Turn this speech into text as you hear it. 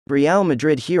Real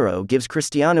Madrid hero gives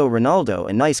Cristiano Ronaldo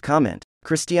a nice comment.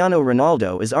 Cristiano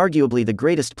Ronaldo is arguably the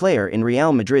greatest player in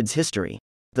Real Madrid's history.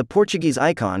 The Portuguese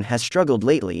icon has struggled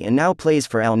lately and now plays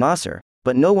for Al Nassr,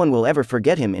 but no one will ever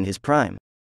forget him in his prime.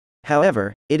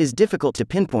 However, it is difficult to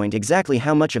pinpoint exactly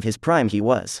how much of his prime he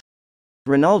was.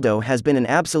 Ronaldo has been an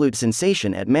absolute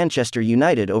sensation at Manchester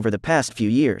United over the past few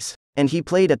years, and he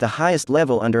played at the highest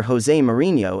level under José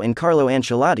Mourinho and Carlo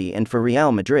Ancelotti and for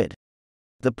Real Madrid.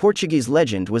 The Portuguese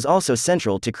legend was also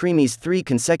central to Creamy's 3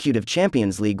 consecutive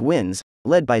Champions League wins,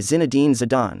 led by Zinedine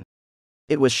Zidane.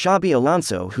 It was Xabi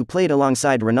Alonso who played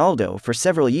alongside Ronaldo for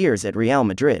several years at Real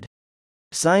Madrid.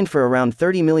 Signed for around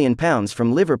 £30 million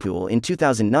from Liverpool in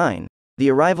 2009,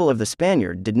 the arrival of the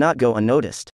Spaniard did not go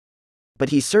unnoticed. But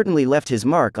he certainly left his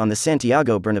mark on the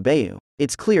Santiago Bernabéu.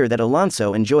 It's clear that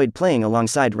Alonso enjoyed playing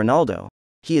alongside Ronaldo.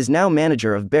 He is now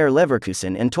manager of Bayer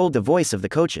Leverkusen and told the Voice of the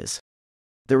Coaches.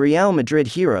 The Real Madrid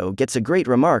hero gets a great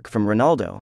remark from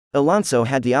Ronaldo. Alonso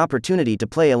had the opportunity to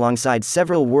play alongside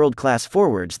several world-class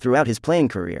forwards throughout his playing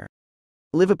career.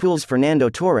 Liverpool's Fernando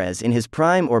Torres in his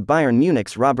prime or Bayern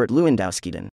Munich's Robert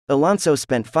Lewandowski. Alonso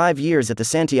spent 5 years at the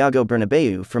Santiago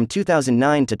Bernabéu from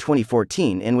 2009 to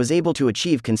 2014 and was able to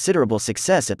achieve considerable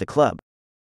success at the club.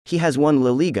 He has won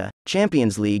La Liga,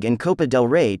 Champions League and Copa del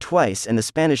Rey twice and the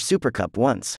Spanish Super Cup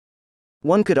once.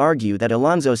 One could argue that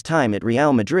Alonso's time at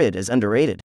Real Madrid is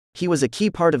underrated. He was a key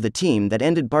part of the team that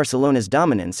ended Barcelona's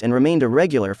dominance and remained a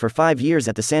regular for 5 years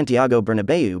at the Santiago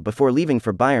Bernabéu before leaving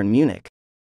for Bayern Munich.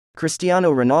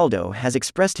 Cristiano Ronaldo has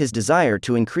expressed his desire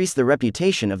to increase the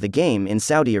reputation of the game in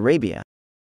Saudi Arabia.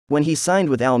 When he signed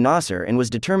with Al Nassr and was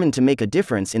determined to make a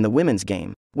difference in the women's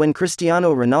game. When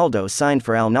Cristiano Ronaldo signed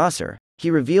for Al Nassr, he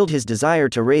revealed his desire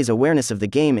to raise awareness of the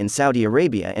game in Saudi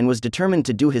Arabia and was determined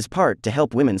to do his part to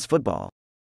help women's football.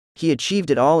 He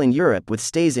achieved it all in Europe with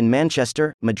stays in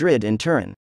Manchester, Madrid and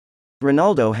Turin.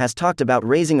 Ronaldo has talked about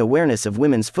raising awareness of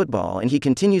women's football, and he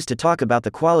continues to talk about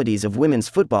the qualities of women's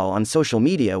football on social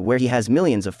media where he has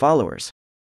millions of followers.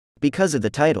 Because of the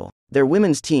title, their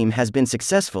women's team has been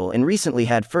successful and recently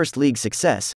had First League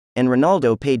success, and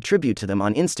Ronaldo paid tribute to them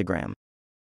on Instagram.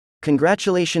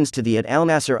 Congratulations to the @Al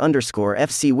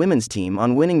Nassr_FC women's team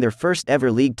on winning their first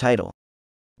ever league title.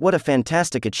 What a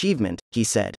fantastic achievement, he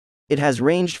said. It has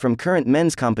ranged from current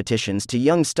men's competitions to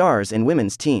young stars and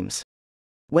women's teams.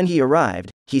 When he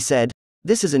arrived, he said,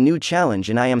 "This is a new challenge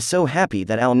and I am so happy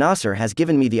that Al Nassr has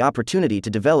given me the opportunity to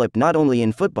develop not only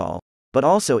in football, but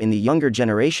also in the younger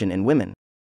generation and women."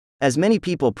 As many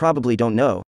people probably don't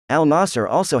know, Al Nassr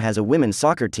also has a women's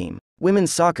soccer team.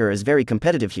 Women's soccer is very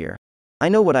competitive here. I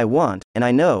know what I want, and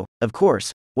I know, of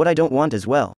course, what I don't want as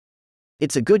well.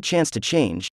 It's a good chance to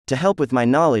change, to help with my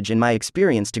knowledge and my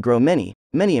experience to grow many,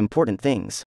 many important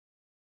things.